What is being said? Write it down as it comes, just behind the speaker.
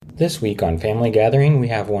This week on Family Gathering, we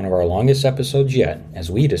have one of our longest episodes yet,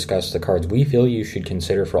 as we discuss the cards we feel you should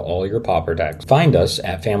consider for all your Pauper decks. Find us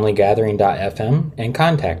at familygathering.fm and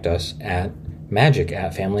contact us at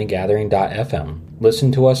magic@familygathering.fm.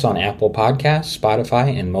 Listen to us on Apple Podcasts,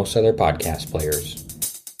 Spotify, and most other podcast players.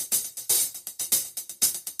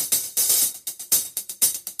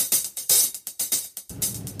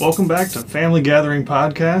 Welcome back to Family Gathering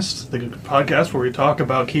Podcast, the podcast where we talk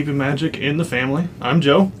about keeping magic in the family. I'm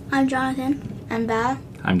Joe. I'm Jonathan. I'm Val.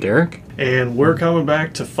 I'm Derek. And we're coming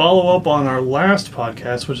back to follow up on our last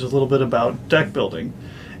podcast, which is a little bit about deck building.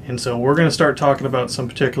 And so we're going to start talking about some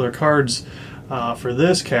particular cards for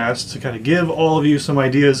this cast to kind of give all of you some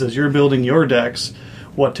ideas as you're building your decks,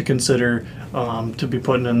 what to consider to be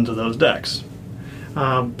putting into those decks.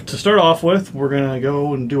 To start off with, we're going to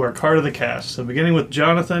go and do our card of the cast. So beginning with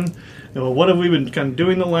Jonathan, what have we been kind of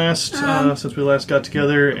doing the last, since we last got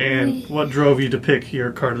together, and what drove you to pick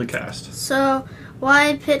your card of the cast? So, why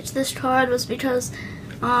I picked this card was because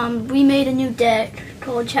we made a new deck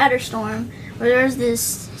called Chatterstorm, where there's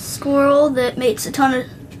this squirrel that makes a ton of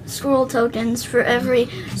squirrel tokens for every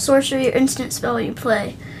sorcery or instant spell you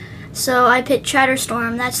play. So I picked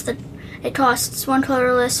Chatterstorm. It costs one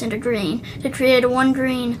colorless and a green to create a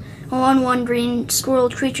 1/1 green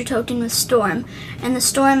squirrel creature token with Storm. And the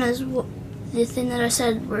Storm is the thing that I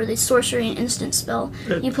said were the sorcery and instant spell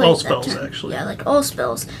you played all that spells, turn. actually. Yeah, like all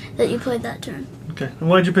spells that you played that turn. Okay, and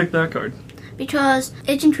why'd you pick that card? Because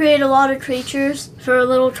it can create a lot of creatures for a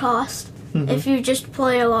little cost if you just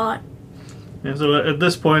play a lot. Yeah, so at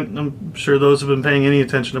this point, I'm sure those who've been paying any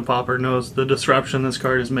attention to Pauper knows the disruption this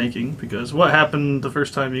card is making, because what happened the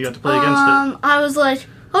first time you got to play against it? I was like,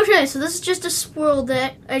 okay, so this is just a swirl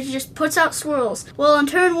deck. It just puts out swirls. Well, on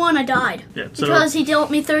turn 1, I died. Yeah, so, because he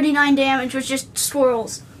dealt me 39 damage with just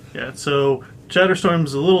swirls. Yeah, so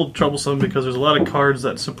Chatterstorm's a little troublesome because there's a lot of cards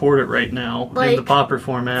that support it right now in the Pauper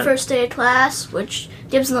format. First day of class, which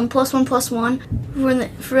gives them +1/+1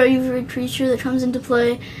 for every creature that comes into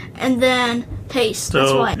play, and then haste.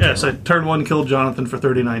 That's why. Yes, I turn 1 killed Jonathan for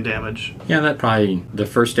 39 damage. Yeah, that probably, the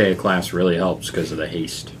first day of class really helps because of the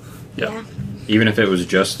haste. Yeah. Even if it was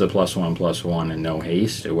just the +1/+1 and no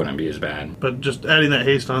haste, it wouldn't be as bad. But just adding that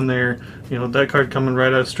haste on there, that card coming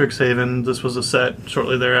right out of Strixhaven, this was a set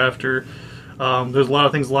shortly thereafter. There's a lot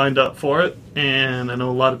of things lined up for it, and I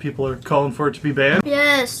know a lot of people are calling for it to be banned.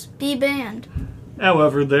 Yes, be banned.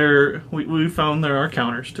 However, we found there are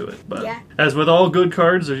counters to it. But Yeah. as with all good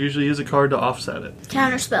cards, there usually is a card to offset it.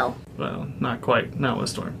 Counterspell. Well, not quite. Not with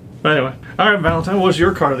Storm. But anyway. Alright, Valentine, what's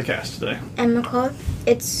your card of the cast today? Emrakul.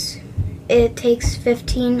 It takes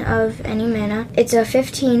 15 of any mana. It's a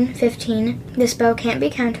 15/15. The spell can't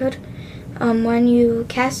be countered. When you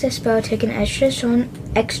cast a spell, take an extra turn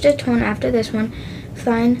after this one.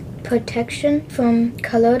 Find protection from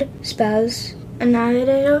colored spells.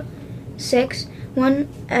 Annihilator 6. One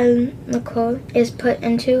Emrakul is put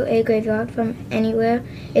into a graveyard from anywhere.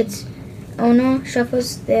 Its owner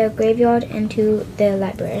shuffles their graveyard into their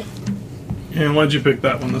library. And why'd you pick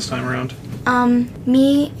that one this time around?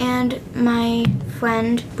 Me and my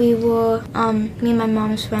friend, me and my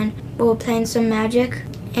mom's friend, were playing some Magic,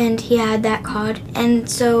 and he had that card, and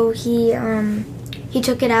so he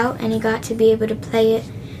took it out, and he got to be able to play it,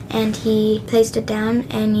 and he placed it down,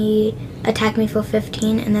 and he attacked me for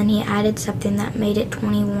 15, and then he added something that made it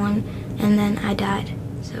 21, and then I died,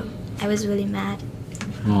 so I was really mad.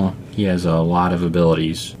 Well, he has a lot of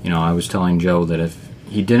abilities. I was telling Joe that if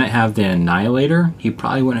he didn't have the Annihilator, he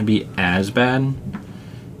probably wouldn't be as bad,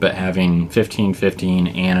 but having 15/15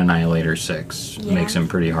 and Annihilator 6 makes him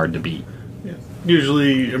pretty hard to beat. Yeah.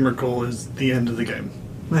 Usually, Emrakul is the end of the game.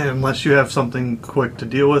 Unless you have something quick to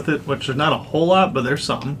deal with it, which is not a whole lot, but there's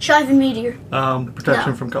some. Shivan Meteor.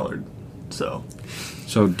 Protection from colored. So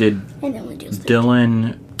did And then we do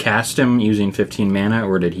Dylan cast him using 15 mana,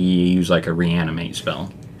 or did he use like a reanimate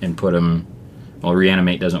spell and put him... Well,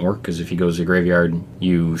 reanimate doesn't work because if he goes to the graveyard,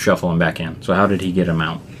 you shuffle him back in. So how did he get him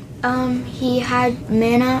out? He had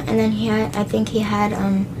mana, and then I think he had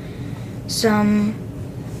some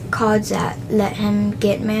cards that let him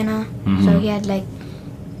get mana. Mm-hmm. So he had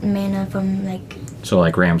mana from So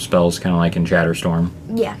like ram spells, kind of like in Chatterstorm?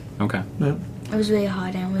 Yeah. Okay. Yeah. It was really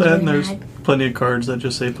hard, and I was And really there's mad. plenty of cards that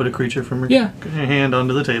just say put a creature from your Yeah. hand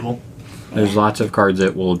onto the table. There's lots of cards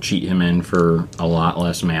that will cheat him in for a lot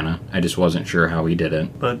less mana. I just wasn't sure how he did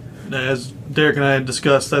it. But as Derek and I had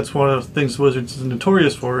discussed, that's one of the things Wizards is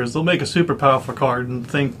notorious for, is they'll make a super powerful card and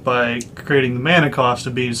think by creating the mana cost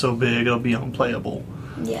of being so big, it'll be unplayable.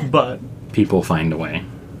 Yeah. But People find a way.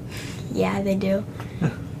 Yeah, they do.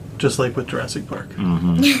 just like with Jurassic Park.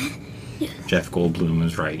 Mm-hmm. Jeff Goldblum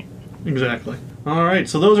was right. Exactly. All right,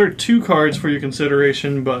 so those are 2 cards for your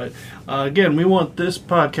consideration, but again, we want this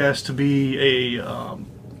podcast to be a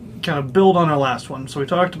kind of build on our last one. So we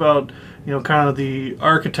talked about, kind of the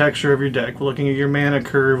architecture of your deck. We're looking at your mana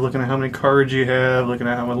curve, looking at how many cards you have, looking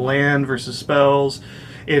at how much land versus spells,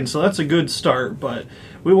 and so that's a good start, but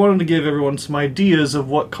we wanted to give everyone some ideas of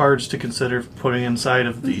what cards to consider putting inside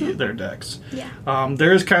of their decks. Yeah.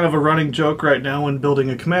 There is kind of a running joke right now when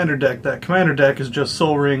building a commander deck. That commander deck is just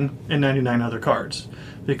Sol Ring and 99 other cards.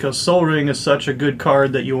 Because Sol Ring is such a good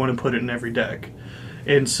card that you want to put it in every deck.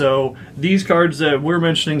 And so these cards that we're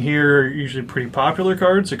mentioning here are usually pretty popular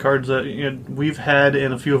cards. The cards that we've had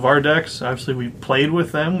in a few of our decks. Obviously we've played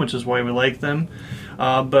with them, which is why we like them.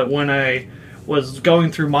 But when I was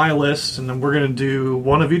going through my list, and then we're going to do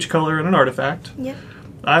one of each color and an artifact. Yep.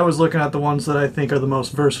 I was looking at the ones that I think are the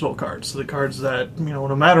most versatile cards. So the cards that,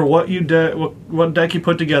 no matter what what deck you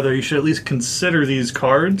put together, you should at least consider these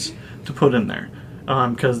cards to put in there.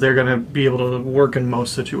 Because they're going to be able to work in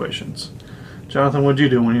most situations. Jonathan, what did you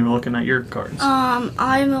do when you were looking at your cards?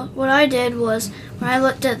 What I did was, when I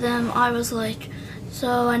looked at them, I was like,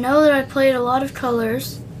 so I know that I played a lot of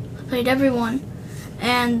colors. I played every one.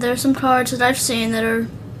 And there's some cards that I've seen that are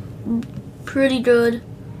pretty good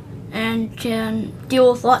and can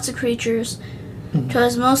deal with lots of creatures.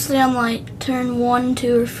 Because mostly on like turn 1,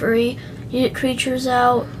 2, or 3, you get creatures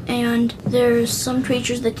out, and there's some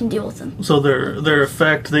creatures that can deal with them. So their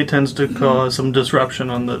effect, they tends to cause some disruption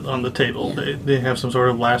on the table. Yeah. They have some sort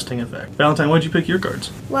of lasting effect. Valentine, why'd you pick your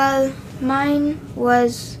cards? Well, mine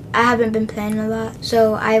was, I haven't been playing a lot,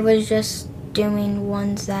 so I was just doing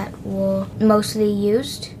ones that were mostly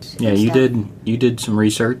used. Yeah, you did some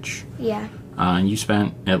research. Yeah. You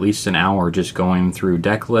spent at least an hour just going through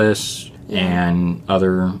deck lists and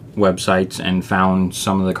other websites and found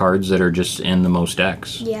some of the cards that are just in the most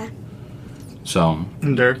decks. Yeah. So,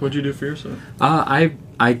 And Derek, what'd you do for yourself?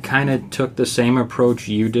 I kind of took the same approach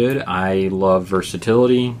you did. I love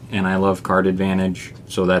versatility and I love card advantage,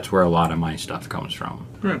 so that's where a lot of my stuff comes from.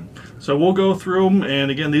 Right. So we'll go through them, and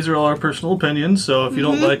again, these are all our personal opinions, so if you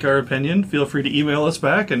don't like our opinion, feel free to email us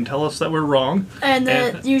back and tell us that we're wrong. And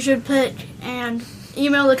that you should pick and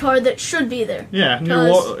email the card that should be there. Yeah, and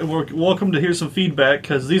we're welcome to hear some feedback,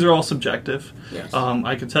 because these are all subjective. Yes.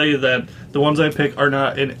 I can tell you that the ones I pick are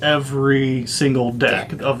not in every single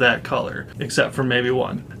deck of that color, except for maybe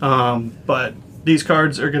one. But these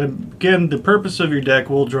cards are going to, again, the purpose of your deck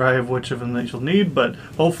will drive which of them that you'll need, but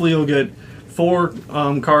hopefully you'll get 4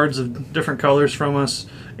 cards of different colors from us,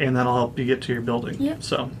 and that'll help you get to your building. Yep.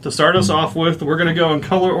 So, to start us off with, we're going to go in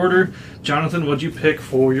color order. Jonathan, what'd you pick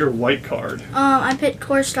for your white card? I picked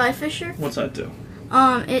Core Skyfisher. What's that do?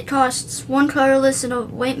 It costs 1 colorless and a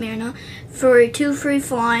white mana for a 2/3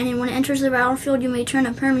 flying, and when it enters the battlefield, you may turn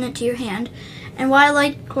a permanent to your hand. And why I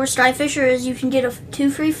like Core Skyfisher is you can get a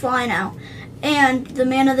 2/3 flying out, and the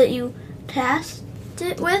mana that you tasked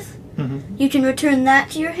it with, you can return that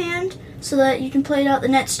to your hand, so that you can play it out the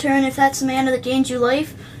next turn. If that's the mana that gains you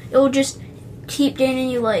life, it will just keep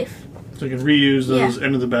gaining you life. So you can reuse those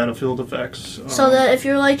end of the battlefield effects. So that if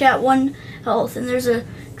you're like at 1 health and there's a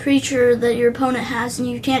creature that your opponent has and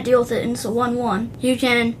you can't deal with it and it's a 1/1, you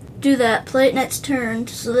can do that, play it next turn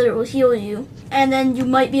so that it will heal you. And then you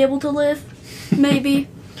might be able to live, maybe.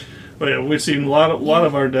 But yeah, we've seen a lot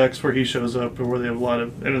of our decks where he shows up or where they have a lot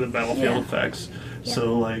of end of the battlefield effects. Yeah.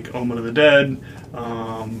 So like Omen of the Dead,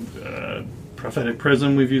 Prophetic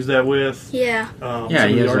Prism we've used that with. Yeah. Some of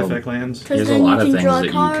the artifact lands. Because There's a then lot you of can things draw that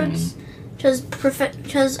you cards.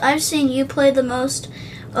 Because I've seen you play the most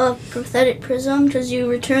of Prophetic Prism, because you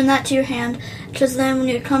return that to your hand, because then when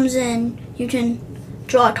it comes in, you can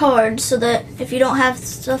draw cards, so that if you don't have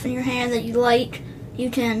stuff in your hand that you like,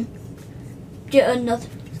 you can get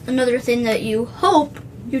another thing that you hope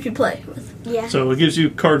you can play with. Yeah. So it gives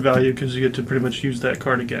you card value because you get to pretty much use that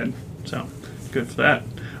card again. So, good for that.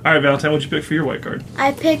 All right, Valentine, what'd you pick for your white card?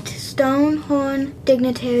 I picked Stonehorn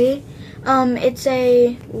Dignitary. It's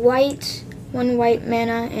a 1 white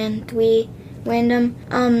mana and 3 random.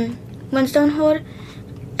 When Stonehorn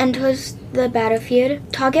enters the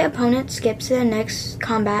battlefield, target opponent skips to the next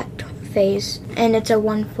combat phase, and it's a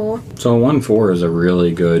 1/4. So 1/4 is a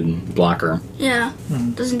really good blocker. Yeah.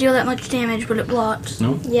 Doesn't deal that much damage, but it blocks.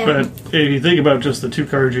 No? Yeah. But if you think about just the 2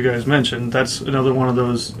 cards you guys mentioned, that's another one of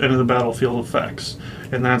those end of the battlefield effects.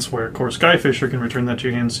 And that's where, of course, Skyfisher can return that to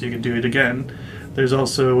your hand so you can do it again. There's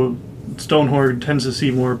also, Stonehorn tends to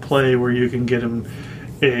see more play where you can get him,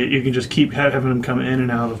 you can just keep having him come in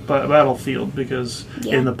and out of battlefield, because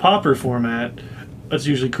in the Pauper format, it's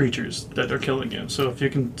usually creatures that are killing you. So if you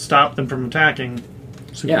can stop them from attacking,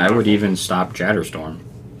 super Yeah, I would powerful. even stop Chatterstorm.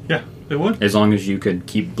 Yeah, It would. As long as you could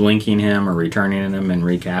keep blinking him or returning him and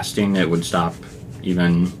recasting, it would stop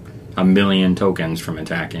even a million tokens from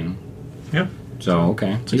attacking. Yeah. So,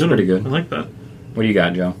 okay. It's a He's good pretty one. good. I like that. What do you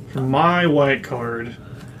got, Joe? For my white card,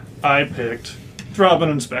 I picked Throbbing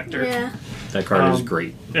Inspector. Yeah. That card is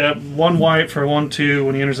great. Yeah, 1 white for 1/2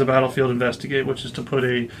 when he enters the battlefield, investigate, which is to put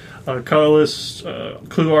a colorless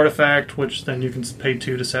clue artifact, which then you can pay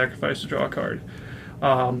 2 to sacrifice to draw a card.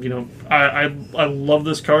 I love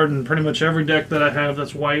this card in pretty much every deck that I have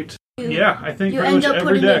that's white. I think You pretty end much up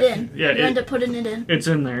every putting deck. it in. Yeah, You end up putting it in. it's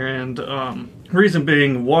in there, and reason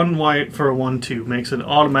being, 1 white for a 1/2 makes it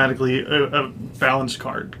automatically a balanced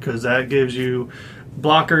card, because that gives you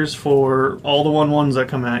blockers for all the 1/1s that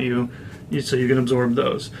come at you, so you can absorb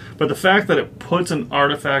those. But the fact that it puts an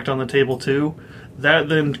artifact on the table too, that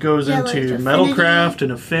then goes Yeah, like into Affinity. Metalcraft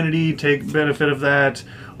and Affinity, take benefit of that.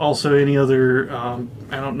 Also any other,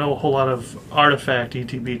 I don't know a whole lot of artifact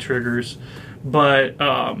ETB triggers, but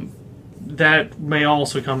that may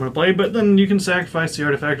also come into play. But then you can sacrifice the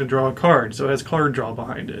artifact to draw a card, so it has card draw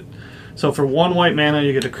behind it. So for 1 white mana,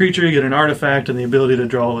 you get a creature, you get an artifact, and the ability to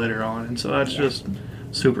draw later on. And so that's just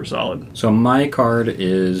super solid. So my card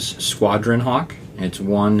is Squadron Hawk. It's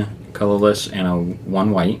 1 colorless and a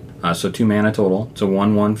 1 white. So 2 mana total. It's a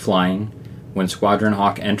 1/1 flying. When Squadron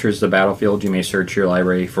Hawk enters the battlefield, you may search your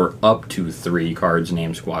library for up to 3 cards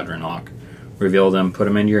named Squadron Hawk. Reveal them, put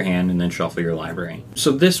them into your hand, and then shuffle your library.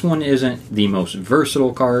 So this one isn't the most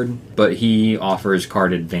versatile card, but he offers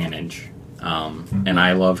card advantage. And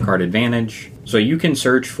I love card advantage. So you can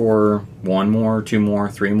search for 1 more, 2 more,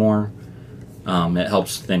 3 more. It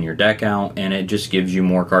helps thin your deck out, and it just gives you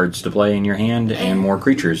more cards to play in your hand and more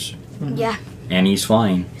creatures. Yeah, And he's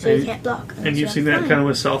flying. so you can't block. And you've seen that fine. kind of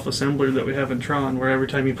with Self-Assembler that we have in Tron, where every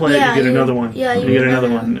time you play Yeah, it, you get you- another one. yeah, you you get get another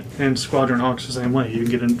another one. And Squadron Hawk's the same way. You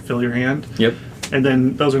can get and fill your hand. Yep. And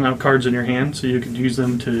then those are now cards in your hand, so you could use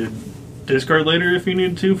them to discard later if you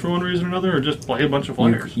need to for one reason or another, or just play a bunch of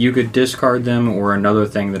You, flyers. you could discard them, or another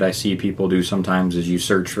thing that I see people do sometimes is you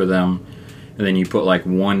search for them, and then you put like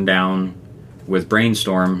 1 down with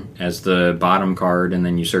Brainstorm as the bottom card, and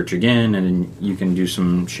then you search again, and then you can do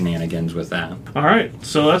some shenanigans with that. All right,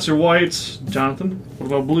 so that's your whites. Jonathan, what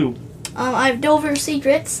about blue? I have Delver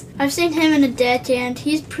Secrets. I've seen him in a deck, and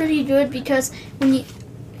he's pretty good because when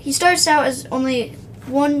he starts out as only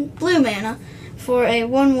 1 blue mana for a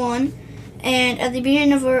 1/1, and at the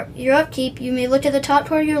beginning of your upkeep, you may look at the top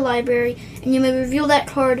card of your library, and you may reveal that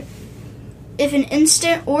card. If an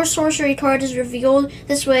instant or sorcery card is revealed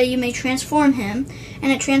this way, you may transform him,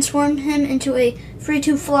 and it transforms him into a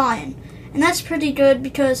 3/2 flying. And that's pretty good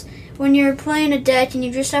because when you're playing a deck and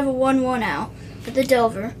you just have a 1/1 out with the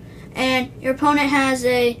Delver, and your opponent has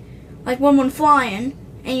a 1/1 flying,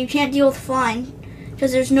 and you can't deal with flying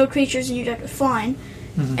because there's no creatures in your deck with flying,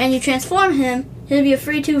 and you transform him, he'll be a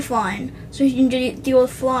 3/2 flying, so you can deal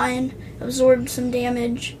with flying, absorb some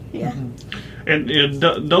damage. Yeah. And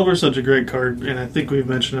Delver's such a great card, and I think we've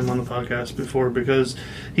mentioned him on the podcast before because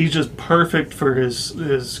he's just perfect for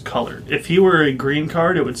his color. If he were a green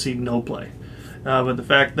card, it would see no play. But the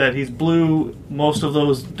fact that he's blue, most of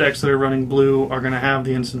those decks that are running blue are going to have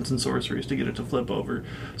the instants and sorceries to get it to flip over.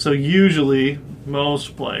 So usually,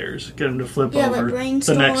 most players get him to flip Yeah, like over the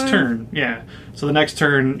Brainstorm. next turn. Yeah. So the next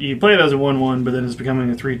turn, you play it as a 1/1, but then it's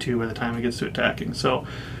becoming a 3/2 by the time it gets to attacking. So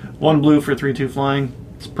 1 blue for 3/2 flying,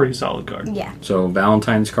 it's a pretty solid card. Yeah, So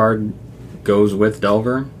Valentine's card goes with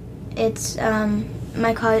Delver. it's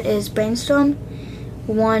my card is Brainstorm,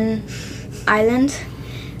 1 island.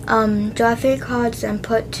 Draw 3 cards and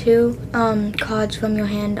put 2 cards from your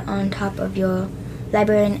hand on top of your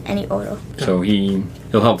library in any order. So he'll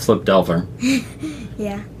help flip Delver.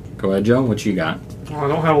 Yeah. Go ahead, Joe. What you got? Well, I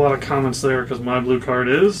don't have a lot of comments there because my blue card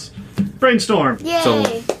is Brainstorm. Yay! So,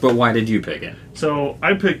 but why did you pick it? So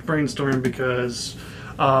I picked Brainstorm because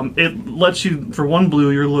it lets you, for 1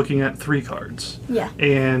 blue, you're looking at 3 cards. Yeah.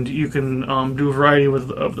 And you can do a variety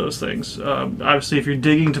of those things. Obviously, if you're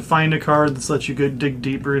digging to find a card, this lets you dig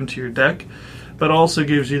deeper into your deck, but also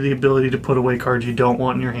gives you the ability to put away cards you don't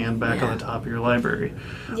want in your hand back on the top of your library.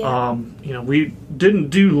 Yeah. We didn't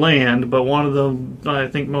do land, but one of the, I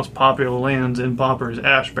think, most popular lands in Pauper is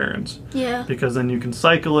Ash Barrens. Yeah. Because then you can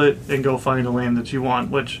cycle it and go find a land that you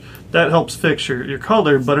want, which that helps fix your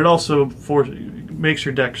color, but it also makes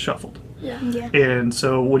your deck shuffled. Yeah. Yeah. And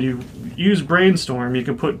so when you use Brainstorm, you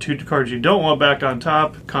can put 2 cards you don't want back on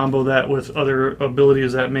top, combo that with other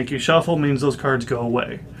abilities that make you shuffle, means those cards go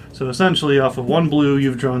away. So essentially, off of 1 blue,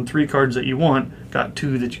 you've drawn 3 cards that you want, got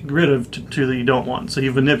 2 that you get rid of, 2 that you don't want. So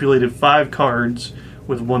you've manipulated 5 cards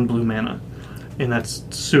with 1 blue mana. And that's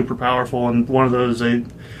super powerful, and one of those,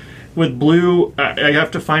 with blue, I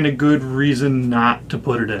have to find a good reason not to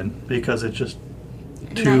put it in because it's just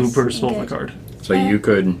too Nice, versatile of a good. card. So you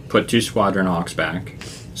could put 2 Squadron Hawks back,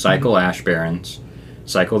 cycle Ash Barons,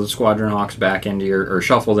 cycle the Squadron Hawks back into your, or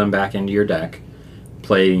shuffle them back into your deck,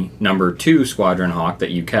 play number 2 Squadron Hawk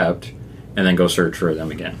that you kept, and then go search for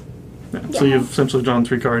them again. Yeah. So you've essentially drawn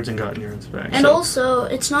 3 cards and gotten yours back. And So- also,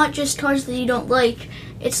 it's not just cards that you don't like.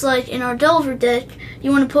 It's like in our Delver deck,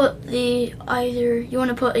 you want to put you want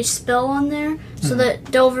to put a spell on there so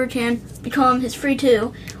that Delver can become his free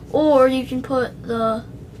 2, or you can put the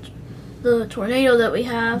tornado that we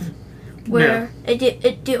have, where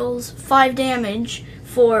it deals 5 damage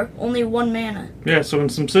for only 1 mana. Yeah, so in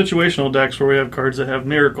some situational decks where we have cards that have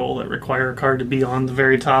Miracle that require a card to be on the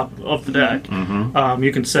very top of the deck,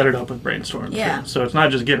 you can set it up with Brainstorm. Yeah. Too. So it's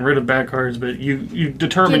not just getting rid of bad cards, but you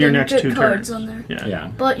determine your next good 2 cards turns. on there.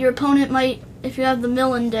 Yeah. But your opponent might, if you have the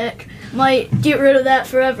Millen deck, might get rid of that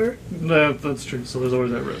forever. That's true. So there's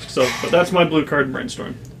always that risk. So, but that's my blue card,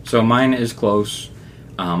 Brainstorm. So mine is close.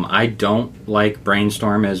 I don't like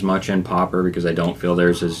Brainstorm as much in Pauper because I don't feel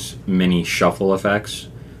there's as many shuffle effects.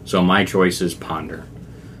 So my choice is Ponder.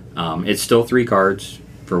 It's still 3 cards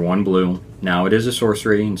for 1 blue. Now it is a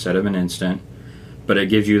sorcery instead of an instant, but it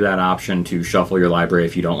gives you that option to shuffle your library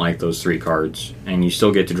if you don't like those 3 cards, and you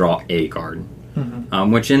still get to draw a card.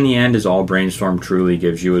 Which in the end is all Brainstorm truly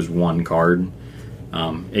gives you is 1 card.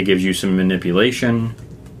 It gives you some manipulation,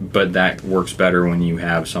 but that works better when you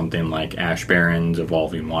have something like Ash Barons,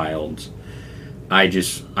 Evolving Wilds. I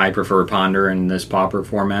prefer Ponder in this Pauper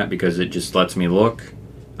format because it just lets me look.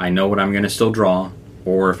 I know what I'm going to still draw,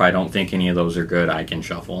 or if I don't think any of those are good, I can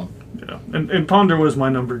shuffle. Yeah, and Ponder was my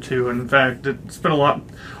number 2. And in fact, it spent a lot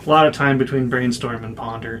of time between Brainstorm and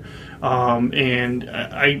Ponder. And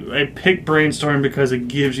I picked Brainstorm because it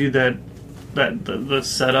gives you the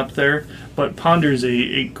setup there. But Ponder's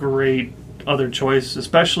a great other choice,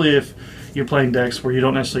 especially if you're playing decks where you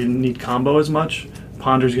don't necessarily need combo as much.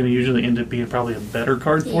 Ponder's going to usually end up being probably a better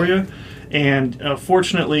card for you. And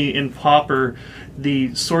fortunately, in Pauper,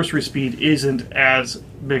 the sorcery speed isn't as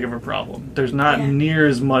big of a problem. There's not near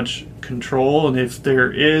as much control, and if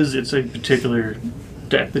there is, it's a particular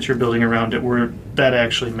deck that you're building around it where that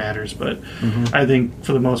actually matters. But I think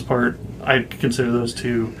for the most part, I'd consider those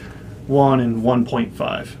 2 1 and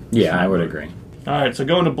 1.5. Yeah, I would agree. All right, so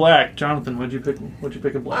going to black, Jonathan, what'd you pick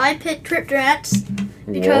in black? I picked Crypt Rats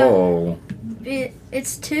because Whoa.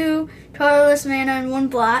 it's 2 colorless mana and 1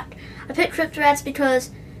 black. I picked Crypt Rats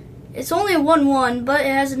because it's only a 1/1, but it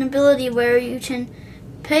has an ability where you can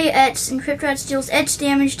pay Etch, and Crypt Rats deals Etch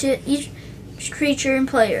damage to each creature and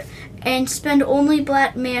player, and spend only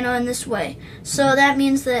black mana in this way. So that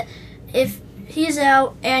means that if he's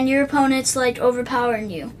out and your opponent's like overpowering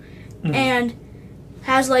you, and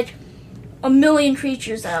has like a million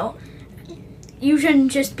creatures out, you can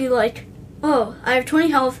just be like, oh, I have 20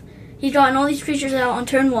 health, he's gotten all these creatures out on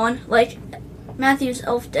turn 1, like Matthew's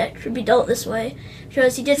elf deck should be dealt this way,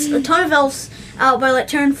 because he gets a ton of elves out by like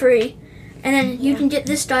turn 3, and then you can get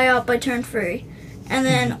this die out by turn 3, and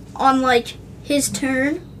then on like his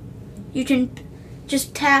turn, you can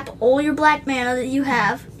just tap all your black mana that you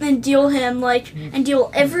have, and deal him and deal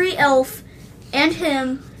every elf and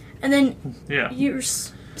him, and then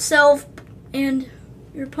yourself and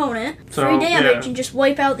your opponent 3 damage and just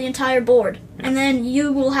wipe out the entire board. And then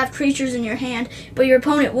you will have creatures in your hand, but your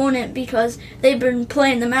opponent won't because they've been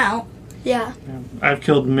playing them out. Yeah. I've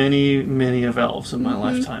killed many of elves in my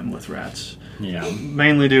lifetime with rats. Yeah.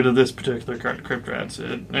 Mainly due to this particular card, Crypt Rats.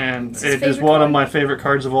 It is one card. of my favorite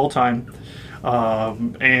cards of all time.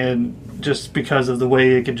 And just because of the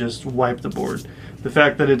way it can just wipe the board. The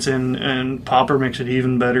fact that it's in Pauper makes it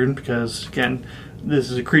even better because, again,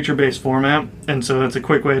 this is a creature-based format, and so it's a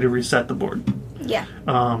quick way to reset the board. Yeah.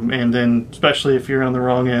 And then, especially if you're on the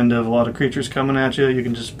wrong end of a lot of creatures coming at you, you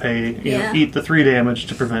can just eat the 3 damage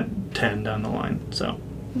to prevent 10 down the line. So.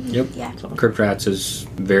 Yep. Yeah. Crypt Rats is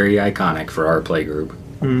very iconic for our play group.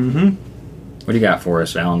 Mm-hmm. What do you got for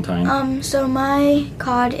us, Valentine? So my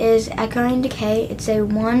card is Echoing Decay. It's a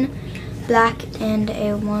 1 black and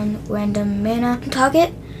a 1 random mana.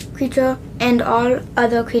 Target creature and all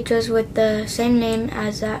other creatures with the same name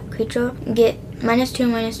as that creature get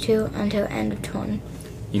 -2/-2 until end of turn.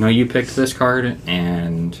 You know, you picked this card,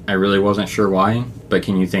 and I really wasn't sure why, but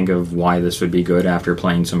can you think of why this would be good after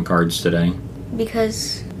playing some cards today?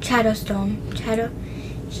 Because Shadowstorm.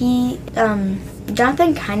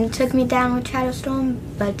 Jonathan kind of took me down with Shadowstorm,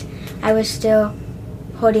 but I was still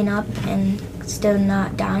holding up and still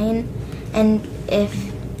not dying. And if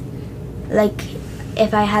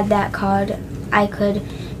I had that card, I could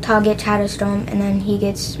target Shadowstorm, and then he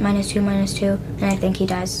gets -2/-2, and I think he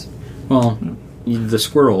dies. Well, the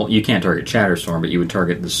squirrel, you can't target Chatterstorm, but you would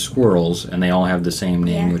target the squirrels, and they all have the same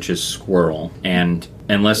name, Yeah. which is Squirrel. And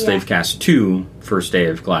unless they've cast 2 first day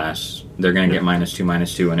of class, they're going to get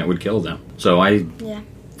 -2/-2, and it would kill them. So I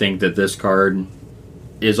think that this card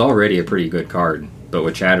is already a pretty good card, but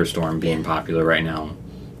with Chatterstorm being popular right now,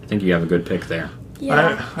 I think you have a good pick there.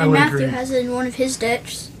 Yeah, I and would Matthew agree. has it in one of his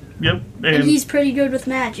decks, Yep. and he's pretty good with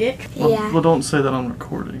magic. well, don't say that on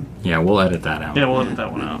recording. Yeah, we'll edit that out. Yeah, we'll edit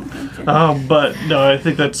that one out. But no, I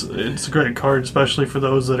think it's a great card, especially for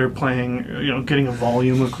those that are playing, getting a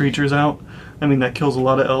volume of creatures out. I mean, that kills a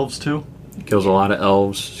lot of elves too. Kills a lot of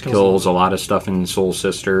elves, kills a lot of stuff in Soul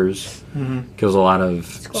Sisters, kills a lot of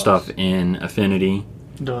stuff in Affinity.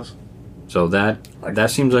 It does. So that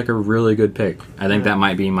seems like a really good pick. I think that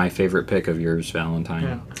might be my favorite pick of yours, Valentine.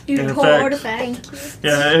 Yeah. You And can in pull fact- artifact.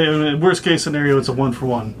 Yeah, in worst case scenario, it's a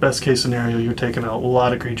 1-for-1. Best case scenario, you're taking out a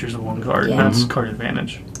lot of creatures with one card. Yeah. That's card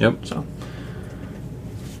advantage. Yep. So,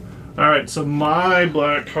 all right. So my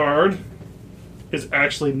black card is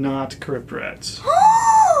actually not Crypt Rats.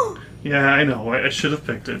 Yeah, I know. I should have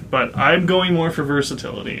picked it, but I'm going more for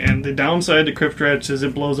versatility. And the downside to Crypt Rats is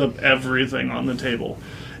it blows up everything on the table.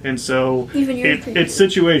 And so Even your it's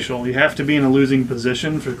situational. You have to be in a losing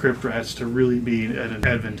position for Crypt Rats to really be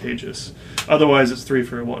advantageous. Otherwise, it's 3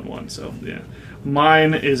 for a 1/1. So yeah,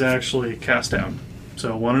 mine is actually Cast Down.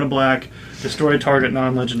 So 1 and a black, destroy target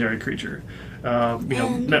non-legendary creature.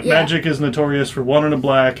 Magic is notorious for 1 and a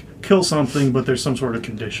black, kill something, but there's some sort of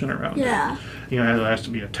condition around it. Yeah. It has to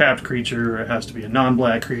be a tapped creature, or it has to be a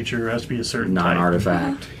non-black creature, or it has to be a certain type.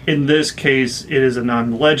 Non-artifact. In this case, it is a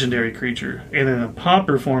non-legendary creature. And in a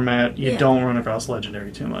Pauper format, you don't run across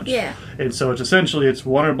legendary too much. Yeah. And so it's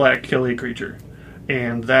 1 or black, kill a creature.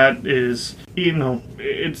 And that is,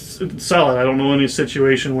 it's solid. I don't know any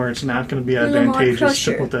situation where it's not going to be Little Mud advantageous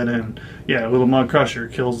to Crusher. put that in. Yeah, Little Mud Crusher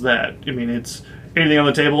kills that. I mean, it's anything on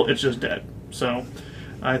the table, it's just dead. So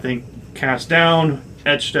I think Cast Down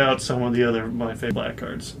etched out some of my favorite black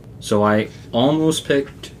cards. So I almost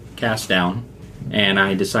picked Cast Down, and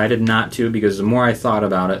I decided not to because the more I thought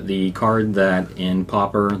about it, the card that in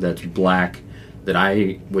Pauper that's black that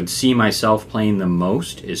I would see myself playing the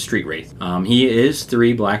most is Street Wraith. He is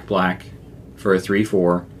 3 black for a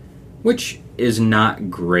 3/4, which is not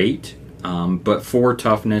great, but 4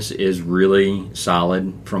 toughness is really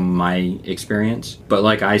solid from my experience. But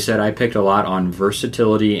like I said, I picked a lot on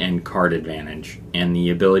versatility and card advantage, and the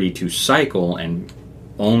ability to cycle and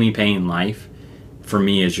only paying life for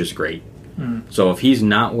me is just great. So if he's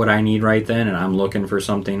not what I need right then and I'm looking for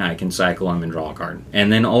something, I can cycle him and draw a card.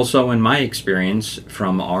 And then also in my experience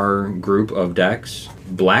from our group of decks,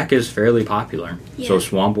 black is fairly popular. So Yeah.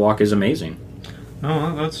 Swamp Walk is amazing.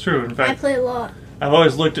 No, that's true. In I fact, play a lot. I've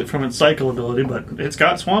always looked at it from its cycle ability, but it's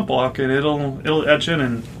got Swamp Walk, and it'll etch in,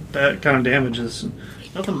 and that kind of damage is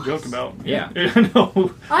nothing to joke about. Yeah.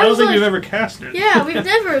 No, I I don't was think like- we've ever cast it. Yeah, we've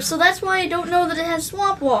never, so that's why I don't know that it has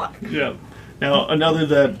Swamp Walk. Yeah. Now, another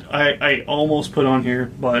that I almost put on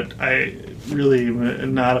here, but I really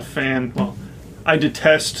am not a fan. Well, I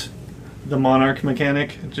detest the Monarch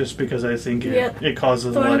mechanic just because I think Yep. it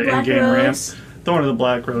causes Thorn a lot of of Black in-game ramp. Rose. Thorn of the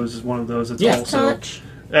Black Rose is one of those. It's Yeah. also Touch.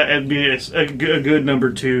 it'd be a good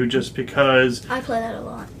number 2 just because I play that a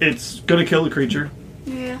lot. it's going to kill the creature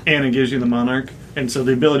Yeah. and it gives you the Monarch. And so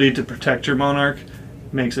the ability to protect your Monarch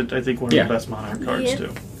makes it, I think, one of Yeah. the best Monarch cards, Yep. too.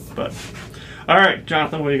 But, all right,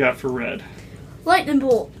 Jonathan, what do you got for red? Lightning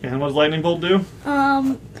Bolt. And what does Lightning Bolt do?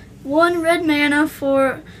 1 red mana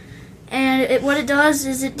what it does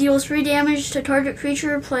is it deals 3 damage to target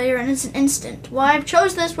creature or player and it's an instant. Why I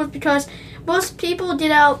chose this was because most people get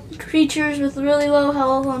out creatures with really low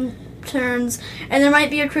health on turns, and there might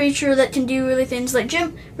be a creature that can do really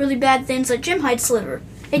bad things like Gem Hide Sliver.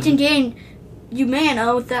 It can gain you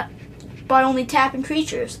mana with that by only tapping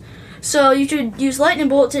creatures. So you should use Lightning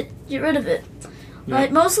Bolt to get rid of it. Yeah.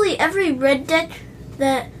 But mostly every red deck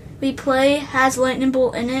that we play has Lightning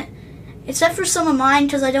Bolt in it, except for some of mine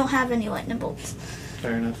because I don't have any Lightning Bolts.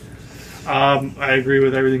 Fair enough. I agree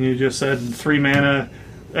with everything you just said. 3 mana.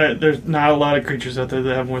 There's not a lot of creatures out there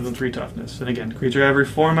that have more than 3 toughness. And again, creature every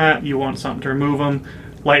format, you want something to remove them.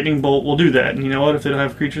 Lightning Bolt will do that. And you know what? If they don't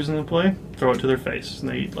have creatures in the play, throw it to their face. And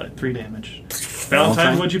they eat like 3 damage.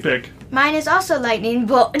 Valentine, what'd you pick? Mine is also Lightning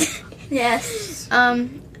Bolt. Yes.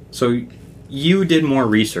 So you did more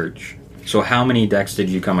research. So how many decks did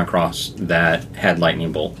you come across that had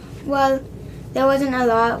Lightning Bolt? Well, there wasn't a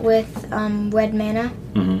lot with red mana,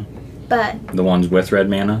 but The ones with red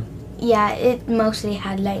mana? yeah, it mostly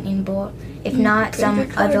had Lightning Bolt. If not, pretty some good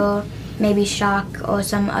card. other, maybe Shock or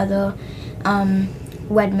some other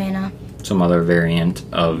red mana. Some other variant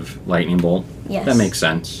of Lightning Bolt? Yes. That makes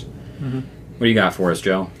sense. What do you got for us,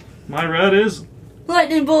 Joe? My red is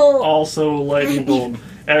Lightning bolt. also lightning bolt.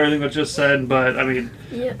 Everything that's just said, but I mean,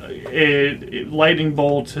 Yep. lightning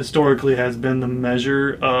bolt historically has been the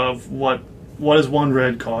measure of what does one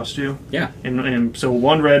red cost you. Yeah. And so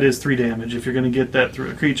one red is 3 damage. If you're going to get that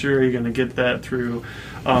through a creature, you're going to get that through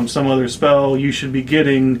some other spell, you should be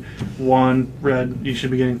getting 1 red, you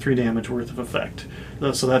should be getting 3 damage worth of effect.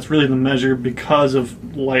 So that's really the measure because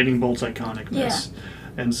of lightning bolt's iconicness. Yeah.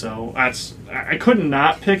 And so I couldn't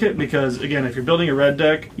not pick it because, again, if you're building a red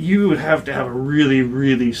deck, you would have to have a really,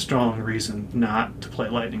 really strong reason not to play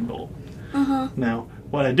lightning bolt. Now,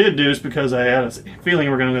 what I did do is because I had a feeling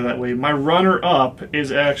we're going to go that way, my runner-up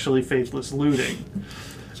is actually Faithless Looting.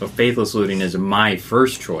 So Faithless Looting is my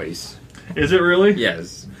first choice. Is it really?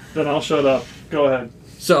 Yes. Then I'll shut up. Go ahead.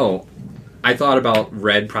 So I thought about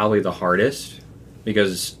red probably the hardest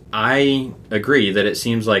because I agree that it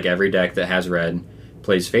seems like every deck that has red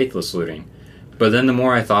plays Faithless Looting. But then the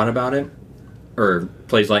more I thought about it, or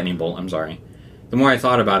plays Lightning Bolt, I'm sorry. The more I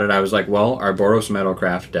thought about it, I was like, well, our Boros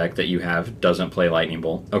Metalcraft deck that you have doesn't play Lightning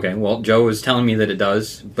Bolt. Okay, well, Joe was telling me that it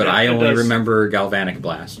does, but Yeah, I it only does. remember Galvanic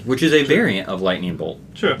Blast, which is a variant of Lightning Bolt.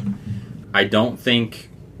 Sure. I don't think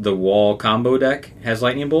the Wall combo deck has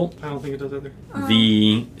Lightning Bolt. I don't think it does either.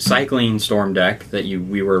 The Cycling Storm deck that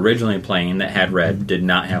we were originally playing that had red did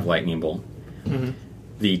not have Lightning Bolt.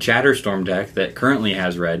 The Chatterstorm deck that currently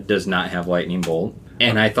has red does not have Lightning Bolt.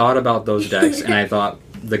 And I thought about those decks, and I thought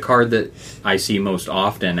the card that I see most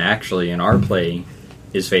often actually in our play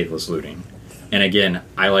is Faithless Looting. And again,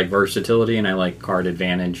 I like versatility and I like card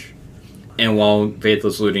advantage. And while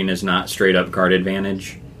Faithless Looting is not straight up card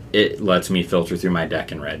advantage, it lets me filter through my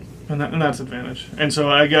deck in red. And that's advantage. And so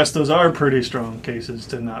I guess those are pretty strong cases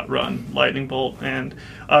to not run Lightning Bolt. And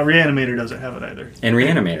Reanimator doesn't have it either. And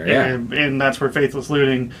Reanimator, yeah. And that's where Faithless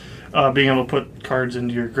Looting, being able to put cards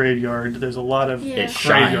into your graveyard, there's a lot of Yeah. It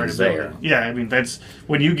graveyard shines ability. there. Yeah, I mean, that's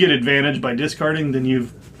when you get advantage by discarding, then You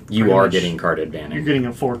pretty are much- getting card you're advantage. getting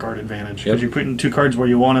a 4-card advantage Yep. because you're putting 2 cards where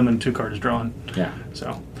you want them and 2 cards drawn. Yeah.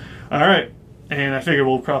 So, all right. And I figure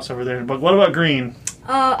we'll cross over there. But what about green?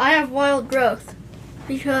 I have Wild Growth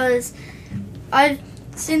because I've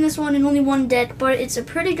seen this one in only one deck, but it's a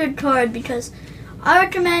pretty good card because I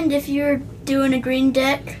recommend if you're doing a green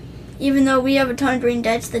deck, even though we have a ton of green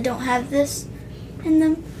decks that don't have this in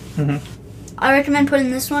them, I recommend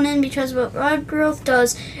putting this one in because what Wild Growth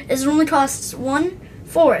does is it only costs 1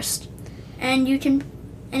 forest, and it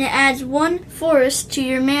adds 1 forest to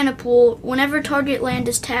your mana pool whenever target land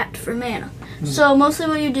is tapped for mana. So mostly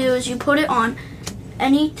what you do is you put it on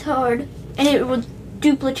any card, and it will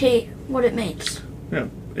duplicate what it makes. Yeah.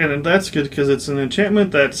 And that's good because it's an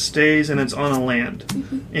enchantment that stays and it's on a land.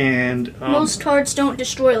 And Most cards don't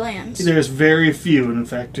destroy lands. there's very few, and in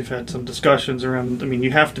fact, we've had some discussions around. I mean,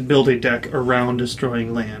 you have to build a deck around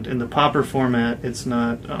destroying land. In the Pauper format, it's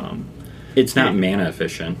not. It's not mana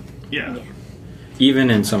efficient. Yeah. Even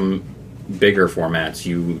in some bigger formats,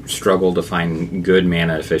 you struggle to find good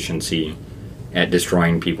mana efficiency at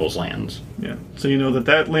destroying people's lands. Yeah. So you know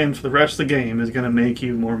that land for the rest of the game is going to make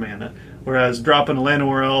you more mana. Whereas dropping a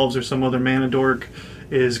Llanowar Elves or some other mana dork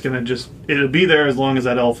is going to it'll be there as long as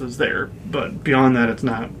that elf is there. But beyond that, it's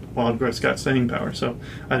not. Wild Growth's got staying power. So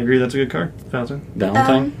I'd agree that's a good card. Valentine?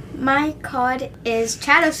 Valentine? My card is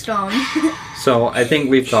Chatterstorm. So I think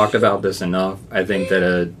we've talked about this enough. I think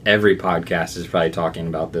that every podcast is probably talking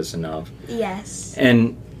about this enough. Yes.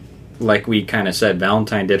 And like we kind of said,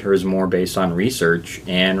 Valentine did hers more based on research,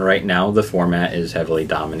 and right now the format is heavily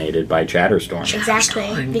dominated by Chatterstorm.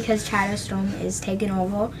 Exactly, because Chatterstorm is taking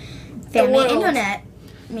over family world. internet.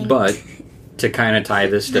 But to kind of tie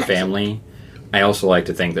this to family, I also like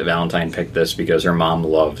to think that Valentine picked this because her mom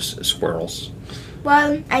loves squirrels.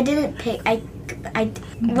 Well, I didn't pick. I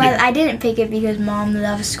didn't pick it because Mom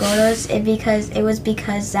loves squirrels. It was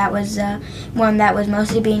because that was one that was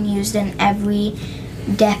mostly being used in every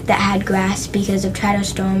deck that had grass because of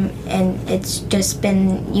Chatterstorm, and it's just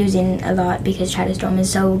been using a lot because Chatterstorm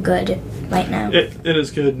is so good right now. It is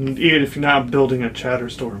good, and even if you're not building a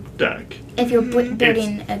Chatterstorm deck. If you're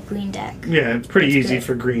building a green deck. Yeah, it's pretty It's easy good.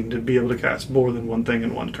 for green to be able to cast more than one thing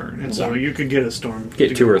in one turn. And so Yeah. you could get a storm. Get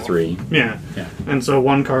to 2 go or off. 3. Yeah. Yeah. And so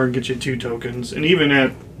one card gets you 2 tokens. And even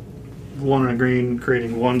at 1 and a green,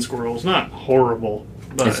 creating 1 squirrel is not horrible.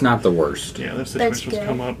 But It's not the worst. yeah, that That's situation's good.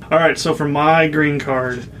 come up. Alright, so for my green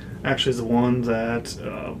card, actually is the one that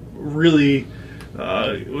really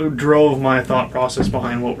drove my thought process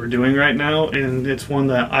behind what we're doing right now. And it's one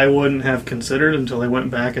that I wouldn't have considered until I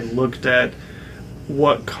went back and looked at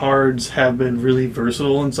what cards have been really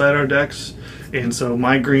versatile inside our decks. And so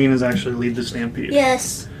my green is actually Lead the Stampede.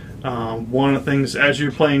 Yes. One of the things, as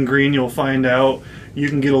you're playing green, you'll find out you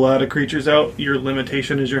can get a lot of creatures out. Your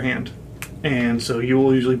limitation is your hand. And so you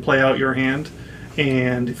will usually play out your hand.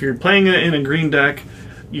 And if you're playing it in a green deck,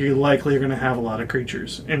 you likely are going to have a lot of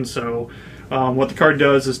creatures. And so what the card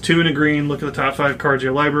does is 2 in a green, look at the top 5 cards of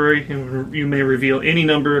your library, and you may reveal any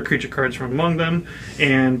number of creature cards from among them,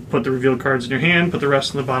 and put the revealed cards in your hand, put the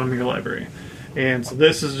rest in the bottom of your library. And so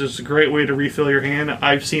this is just a great way to refill your hand.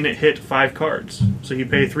 I've seen it hit 5 cards. So you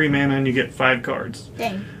pay 3 mana and you get 5 cards.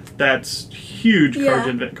 Dang. That's huge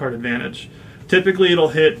card advantage. Typically it'll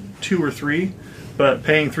hit 2 or 3, but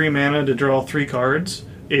paying 3 mana to draw 3 cards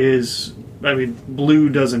is, blue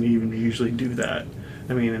doesn't even usually do that.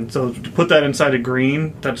 And so to put that inside of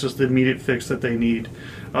green, that's just the immediate fix that they need.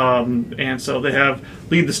 And so they have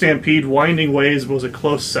Lead the Stampede. Winding Ways was a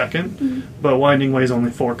close second, but Winding Ways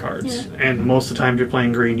only 4 cards. Yeah. And most of the time if you're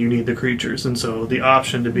playing green, you need the creatures. And so the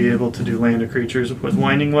option to be able to do land of creatures with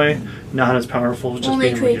Winding Way, not as powerful as just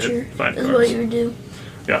only being able to creature get 5 is cards. what you would do.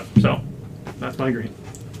 Yeah, so that's my green.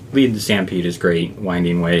 Lead the Stampede is great.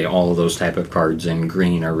 Winding Way, all of those type of cards in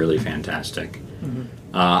green are really fantastic.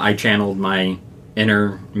 I channeled my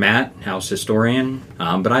inner Matt, House Historian,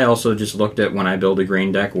 but I also just looked at when I build a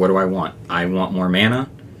green deck, what do I want? I want more mana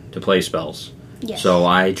to play spells. Yes. So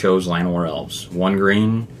I chose Llanowar Elves. 1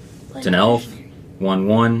 green, it's an elf,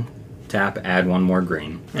 1/1, tap, add 1 more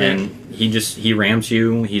green. And he ramps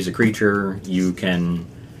you, he's a creature, you can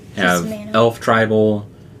have elf tribal,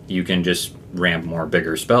 you can just ramp more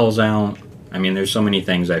bigger spells out. There's so many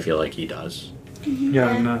things I feel like he does.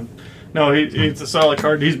 Yeah, no, it's a solid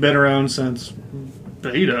card. He's been around since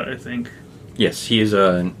beta, I think. Yes, he is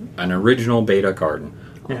an original beta card.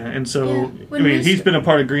 Yeah, and so, he's been a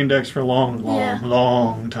part of green decks for a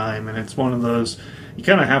long time, and it's one of those, you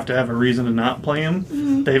kind of have to have a reason to not play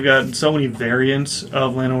him. They've got so many variants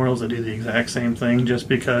of Llanowar Elves that do the exact same thing, just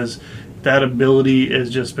because that ability has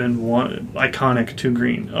just been iconic to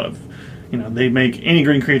green of... they make any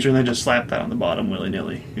green creature and then just slap that on the bottom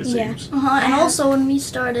willy-nilly, it seems. And also when we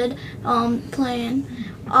started playing,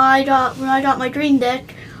 when I got my green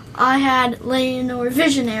deck, I had Llanowar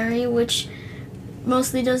Visionary, which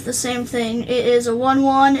mostly does the same thing. It is a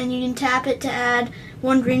 1/1, and you can tap it to add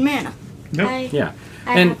 1 green mana. Yep.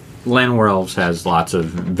 And Llanowar Elves has lots of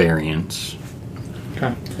variants.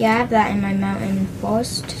 Okay. Yeah, I have that in my Mountain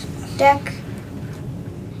Forest deck.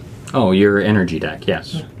 Oh, your energy deck,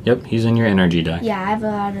 yes. Yep, he's in your energy deck. Yeah, I have a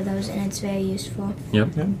lot of those, and it's very useful.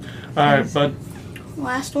 Yep. Alright, bud.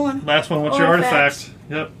 Last one. What's your artifact?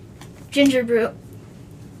 Yep. Gingerbrute.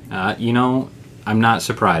 I'm not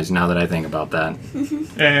surprised now that I think about that.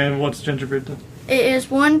 And what's Gingerbrute do? It is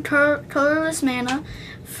 1 colorless mana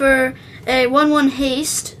for a 1/1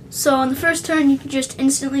 haste. So on the first turn, you can just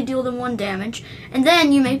instantly deal them 1 damage. And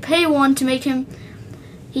then you may pay 1 to make him...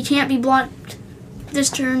 He can't be blocked this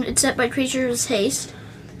turn except by creatures' haste.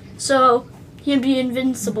 So he'd be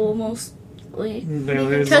invincible mostly.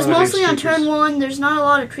 Because mostly on turn 1, there's not a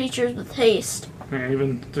lot of creatures with haste. Yeah,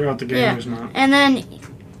 even throughout the game, there's not. And then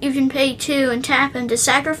you can pay 2 and tap him to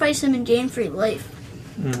sacrifice him and gain free life.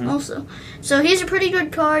 Also. So he's a pretty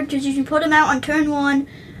good card because you can put him out on turn 1,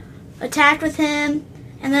 attack with him,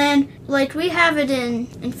 and then, we have it in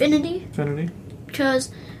Infinity.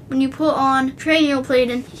 Because when you put on Cranial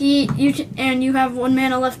Plate and you have 1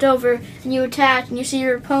 mana left over, and you attack, and you see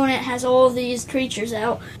your opponent has all of these creatures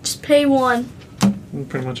out, just pay 1.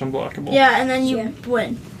 Pretty much unblockable. Yeah, and then you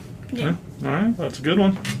win. Yeah. Alright, that's a good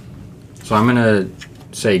one. So I'm going to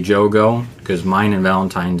say Joe go, because mine and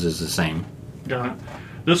Valentine's is the same. Got it.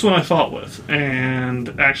 This one I fought with,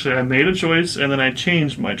 and actually I made a choice, and then I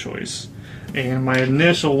changed my choice. And my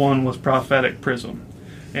initial one was Prophetic Prism.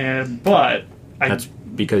 That's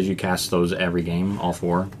because you cast those every game, all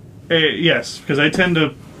 4? Yes, because I tend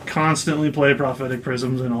to constantly play Prophetic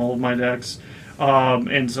Prisms in all of my decks.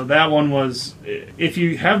 And so that one was, if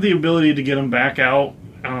you have the ability to get them back out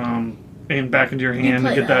and back into your hand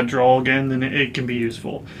and get that draw again, then it can be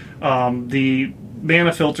useful. The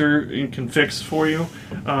mana filter can fix for you,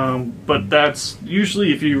 but that's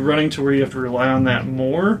usually if you're running to where you have to rely on that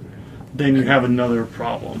more, then you have another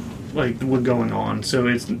problem with going on. So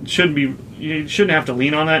you shouldn't have to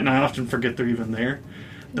lean on that, and I often forget they're even there.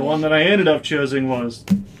 The one that I ended up choosing was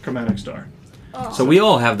Chromatic Star. Oh. So we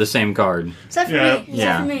all have the same card. Except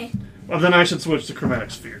for me. Well, then I should switch to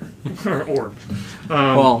Chromatic Sphere or Orb.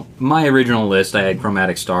 Well, my original list, I had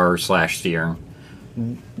Chromatic Star / Sphere.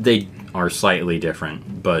 They are slightly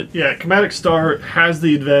different, but... Yeah, Chromatic Star has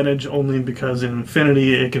the advantage only because in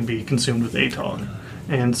Infinity it can be consumed with ATOG.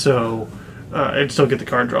 And so I'd still get the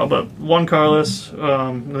card draw, but 1 colorless,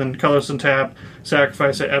 then colorless and tap,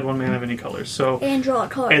 sacrifice it, add 1 mana of any colors. So And draw a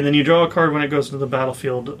card. and then you draw a card when it goes into the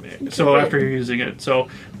battlefield. So after you're using it. So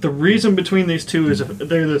the reason between these two is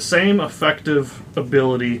they're the same effective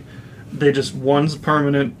ability. They just one's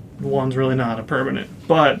permanent, one's really not a permanent.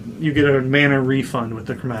 But you get a mana refund with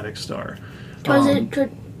the Chromatic Star. Because it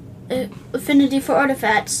could... affinity for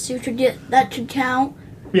artifacts, you should get... That should count.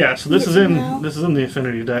 Yeah, so this Yes, is in no. this is in the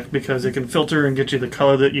Affinity deck because it can filter and get you the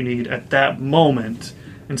color that you need at that moment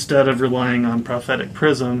instead of relying on Prophetic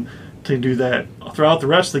Prism to do that throughout the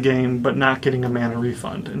rest of the game, but not getting a mana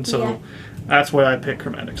refund. And so Yeah. that's why I picked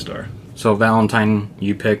Chromatic Star. So Valentine,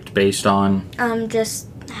 you picked based on Just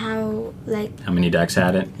how, like, how many decks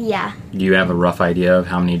had it? yeah, Do you have a rough idea of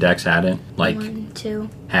how many decks had it? Like 1, 2.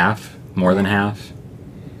 half? More than half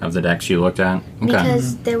of the decks you looked at? Okay.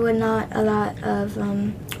 Because there were not a lot of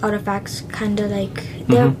artifacts, kind of like...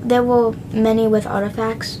 There were many with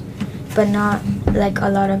artifacts, but not, like, a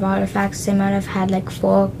lot of artifacts. They might have had, like,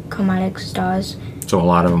 4 Chromatic Stars. So a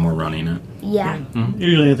lot of them were running it. Yeah.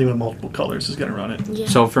 Usually anything with multiple colors is going to run it. Yeah.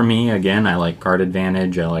 So for me, again, I like card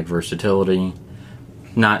advantage. I like versatility.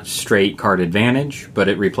 Not straight card advantage, but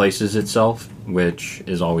it replaces itself, which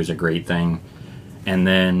is always a great thing. And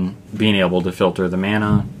then being able to filter the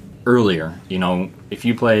mana earlier. You know, if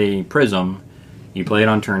you play Prism, you play it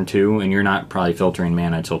on turn 2, and you're not probably filtering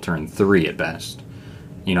mana until turn 3 at best.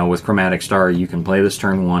 You know, with Chromatic Star, you can play this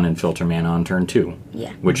turn 1 and filter mana on turn 2.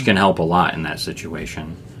 Yeah. Which can help a lot in that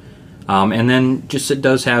situation. And then just it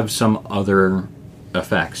does have some other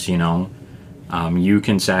effects, you know. You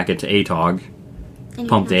can sack it to ATOG, And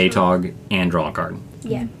pump the you also- ATOG, and draw a card.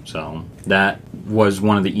 Yeah. So that was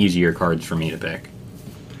one of the easier cards for me to pick.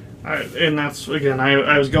 And that's, again,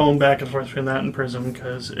 I was going back and forth between that and Prism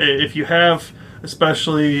because if you have,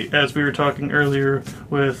 especially as we were talking earlier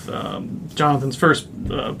with Jonathan's first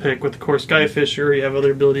pick with the Core Skyfisher, you have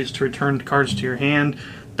other abilities to return cards to your hand.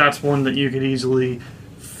 That's one that you could easily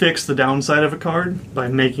fix the downside of a card by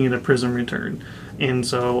making it a Prism return. And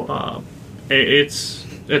so it's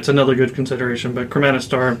another good consideration. But Chromatic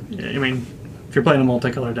Star, I mean, if you're playing a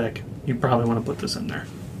multicolor deck, you probably want to put this in there.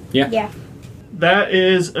 Yeah. That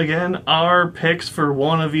is, again, our picks for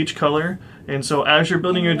one of each color. And so as you're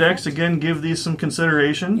building your decks, again, give these some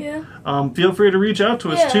consideration. Yeah. Feel free to reach out to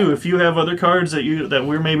us, Yeah. too, if you have other cards that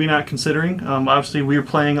we're maybe not considering. Obviously, we're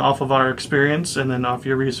playing off of our experience and then off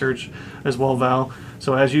your research as well, Val.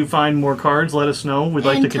 So as you find more cards, let us know. We'd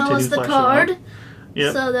like to And tell continue us the fleshing card out.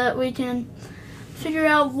 Yep. so that we can figure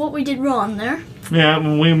out what we did wrong there. Yeah,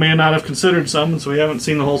 we may not have considered some, so we haven't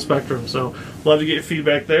seen the whole spectrum. So, love to get your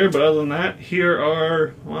feedback there. But other than that, here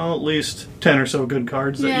are, well, at least 10 or so good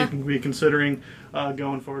cards that Yeah. you can be considering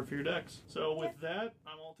going forward for your decks. So, with that,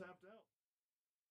 I'm all tapped.